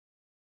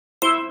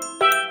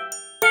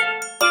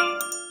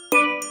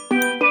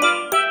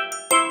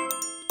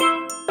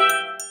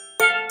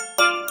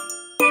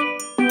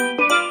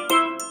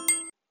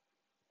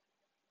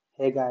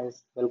Hey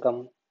guys,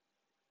 welcome.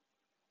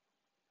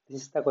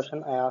 This is the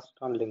question I asked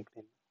on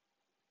LinkedIn.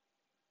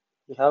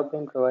 You have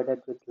been provided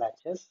with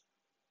latches.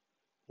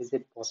 Is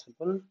it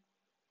possible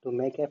to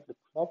make a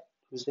flip-flop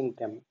using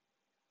them?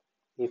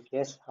 If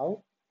yes,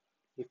 how?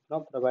 If no,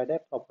 provide a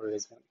proper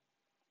reason.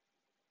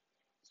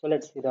 So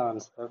let's see the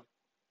answer.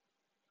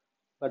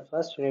 But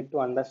first, you need to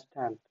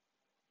understand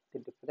the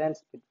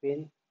difference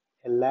between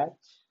a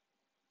latch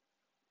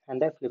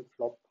and a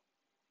flip-flop.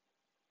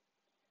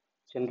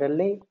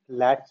 Generally,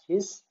 latch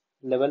is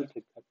level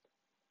triggered,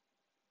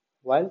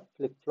 while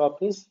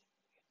flip-flop is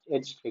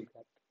edge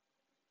triggered.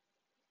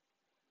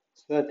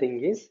 So the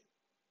thing is,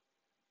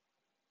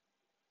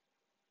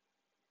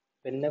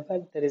 whenever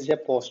there is a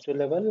positive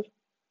level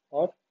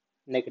or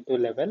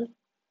negative level,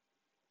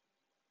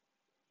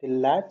 the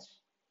latch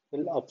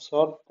will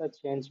absorb the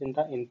change in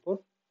the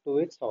input to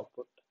its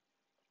output,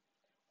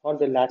 or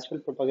the latch will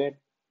propagate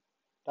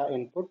the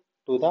input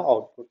to the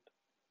output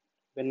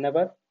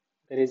whenever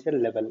there is a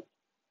level.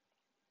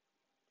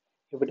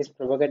 If it is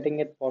propagating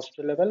at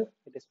positive level,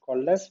 it is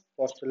called as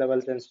positive level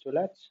sensitive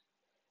latch.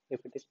 If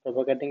it is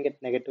propagating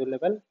at negative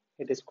level,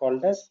 it is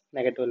called as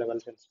negative level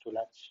sensitive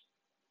latch.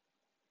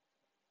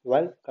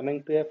 While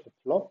coming to a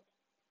flip-flop,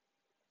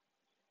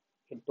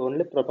 it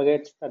only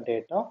propagates the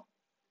data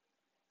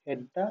at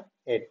the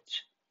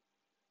edge.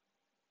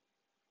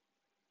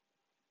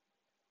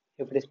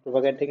 If it is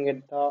propagating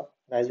at the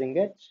rising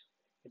edge,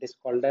 it is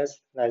called as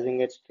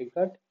rising edge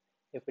triggered.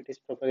 If it is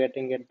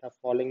propagating at the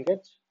falling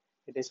edge,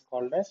 it is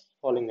called as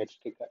falling edge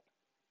triggered.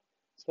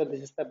 So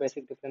this is the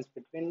basic difference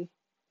between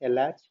a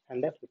latch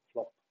and a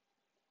flip-flop.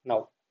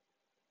 Now,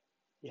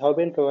 you have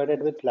been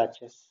provided with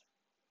latches.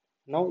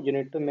 Now you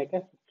need to make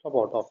a flip-flop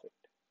out of it.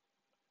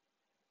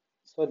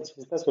 So this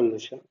is the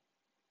solution.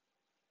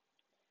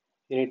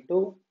 You need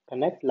to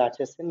connect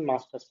latches in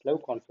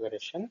master-slave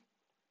configuration.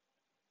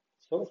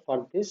 So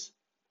for this,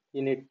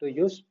 you need to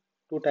use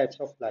two types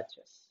of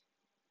latches.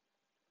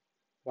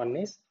 One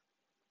is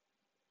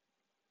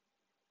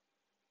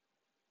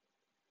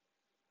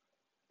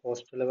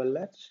positive level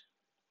latch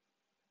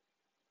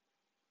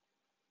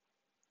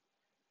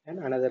and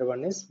another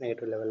one is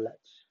negative level latch.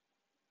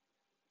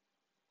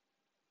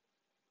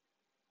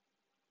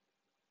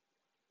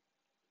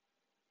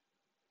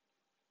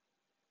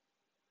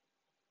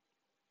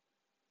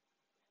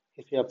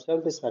 If you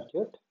observe the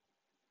circuit,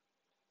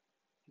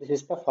 this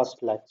is the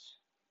first latch.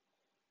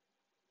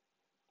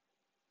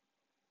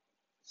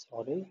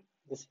 Sorry,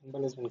 the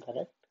symbol is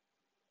incorrect.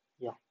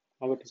 Yeah,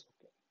 now it is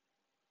okay.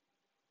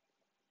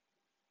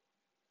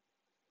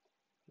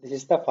 This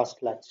is the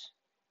first latch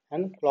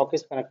and clock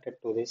is connected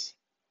to this.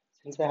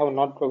 Since I have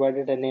not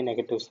provided any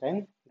negative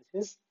sign,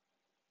 this is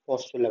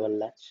positive level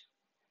latch.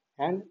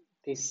 And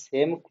the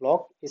same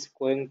clock is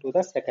going to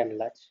the second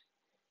latch.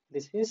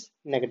 This is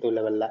negative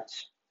level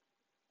latch.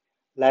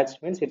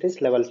 Latch means it is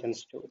level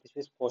sensitive. This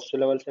is positive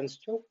level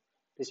sensitive.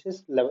 This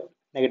is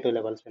negative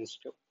level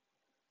sensitive.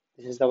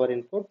 This is our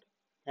input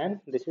and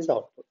this is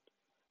output.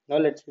 Now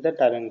let's see the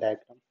timing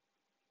diagram.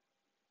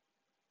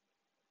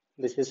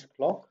 This is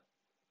clock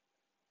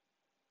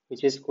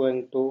which is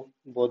going to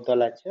both the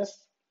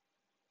latches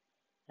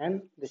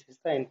and this is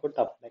the input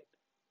applied.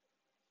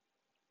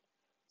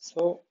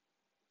 So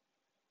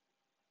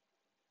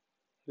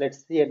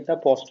let's see at the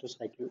positive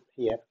cycle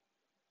here.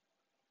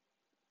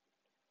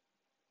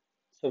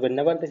 So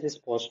whenever this is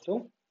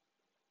positive,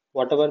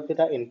 whatever be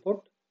the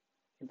input,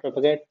 it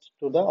propagates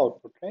to the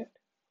output, right?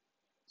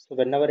 So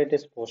whenever it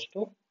is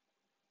positive,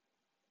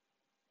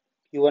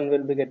 Q1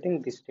 will be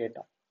getting this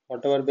data.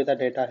 Whatever be the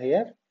data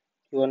here,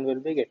 Q1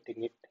 will be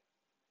getting it.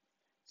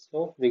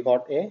 So we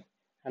got A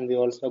and we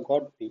also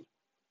got B.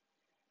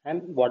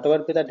 And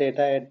whatever be the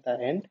data at the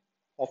end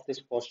of this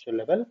positive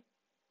level,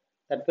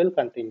 that will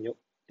continue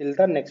till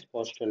the next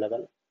positive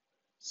level.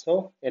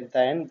 So at the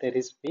end there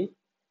is B,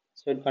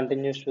 so it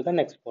continues to the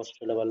next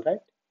positive level, right?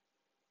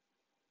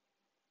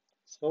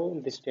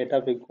 So this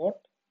data we got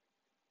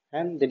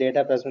and the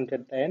data present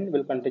at the end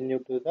will continue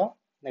to the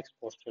next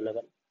positive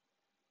level.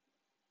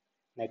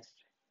 Next,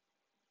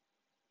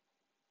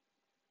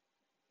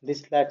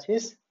 this latch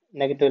is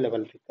negative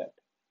level triggered.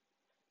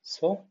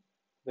 So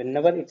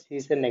whenever it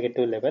sees a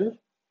negative level,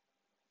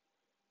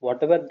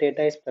 whatever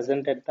data is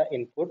present at the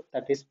input,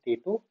 that is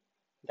T2,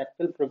 that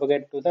will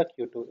propagate to the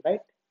Q2,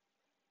 right?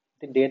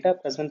 The data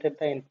present at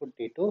the input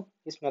T2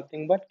 is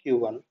nothing but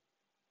Q1,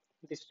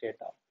 this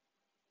data.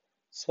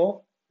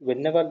 So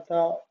whenever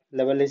the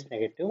level is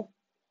negative,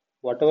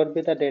 whatever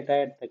be the data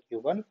at the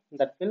Q1,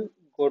 that will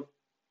go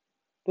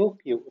to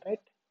Q, right?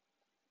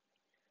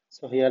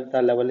 So here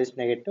the level is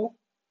negative.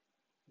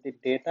 The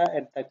data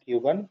at the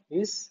Q1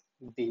 is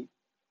B.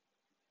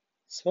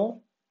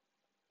 So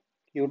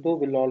Q2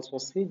 will also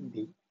see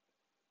B.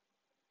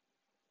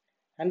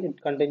 And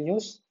it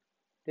continues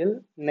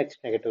till next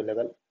negative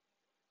level.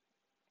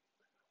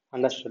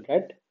 Understood,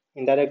 right?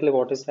 Indirectly,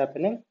 what is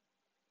happening?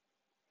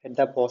 At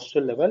the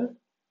positive level,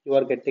 you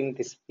are getting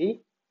this P,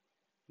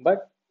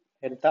 but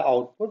at the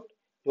output,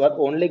 you are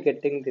only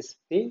getting this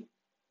P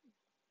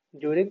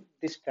during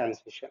this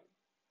transition.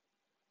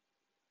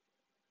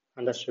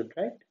 Understood,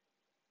 right?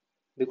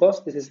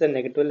 Because this is a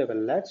negative level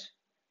latch,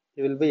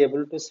 you will be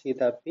able to see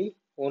the P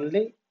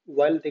only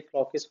while the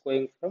clock is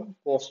going from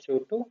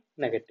positive to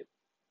negative.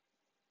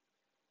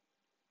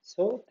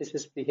 So this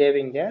is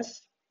behaving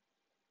as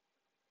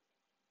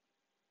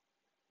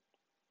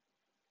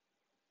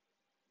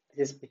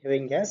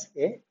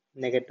a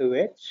negative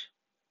edge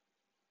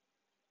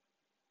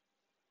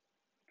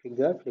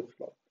trigger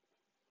flip-flop.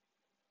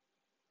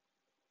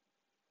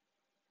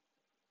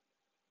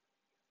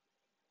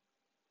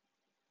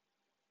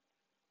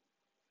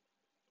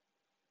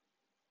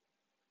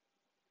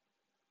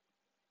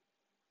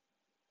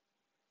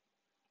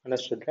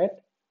 Understood, right?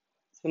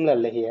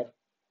 Similarly here,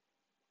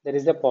 there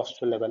is a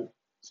positive level.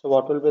 So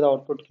what will be the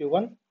output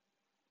Q1?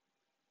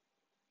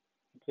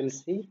 It will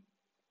see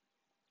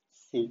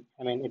C.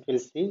 It will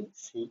see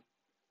C.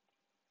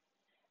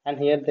 And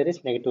here there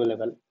is negative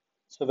level.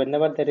 So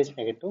whenever there is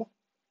negative,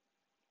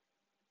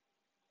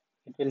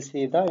 it will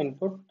see the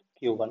input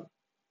Q1.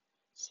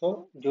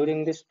 So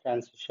during this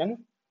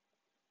transition,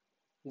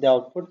 the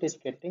output is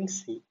getting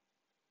C.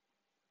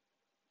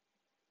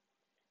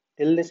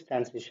 Till this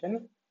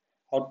transition,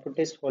 output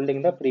is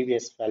holding the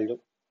previous value,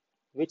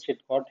 which it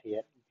got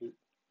here, B.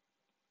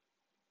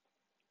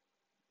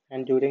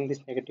 And during this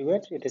negative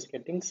edge, it is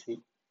getting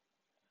C.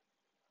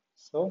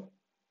 So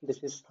this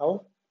is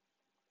how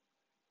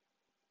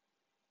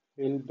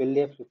we will build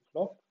a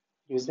flip-flop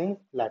using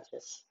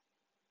latches.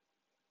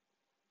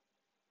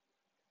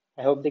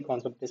 I hope the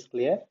concept is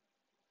clear.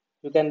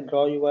 You can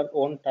draw your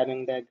own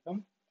timing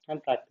diagram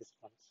and practice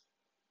once.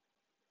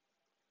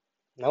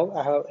 Now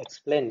I have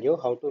explained you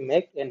how to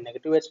make a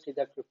negative edge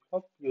trigger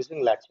flip-flop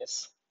using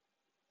latches.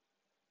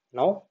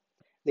 Now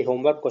the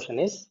homework question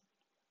is,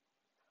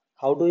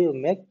 how do you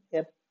make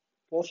a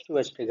positive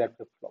edge trigger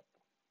flip-flop?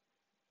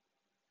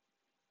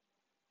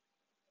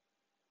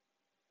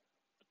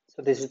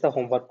 So this is the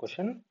homework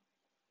question.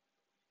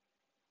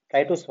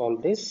 Try to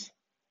solve this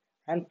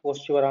and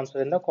post your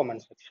answer in the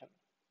comment section.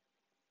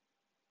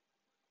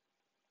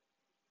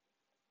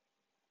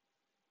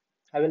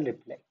 I will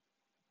reply.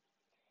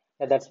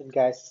 Yeah, that's it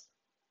guys.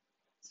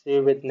 See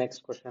you with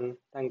next question.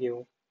 Thank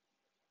you.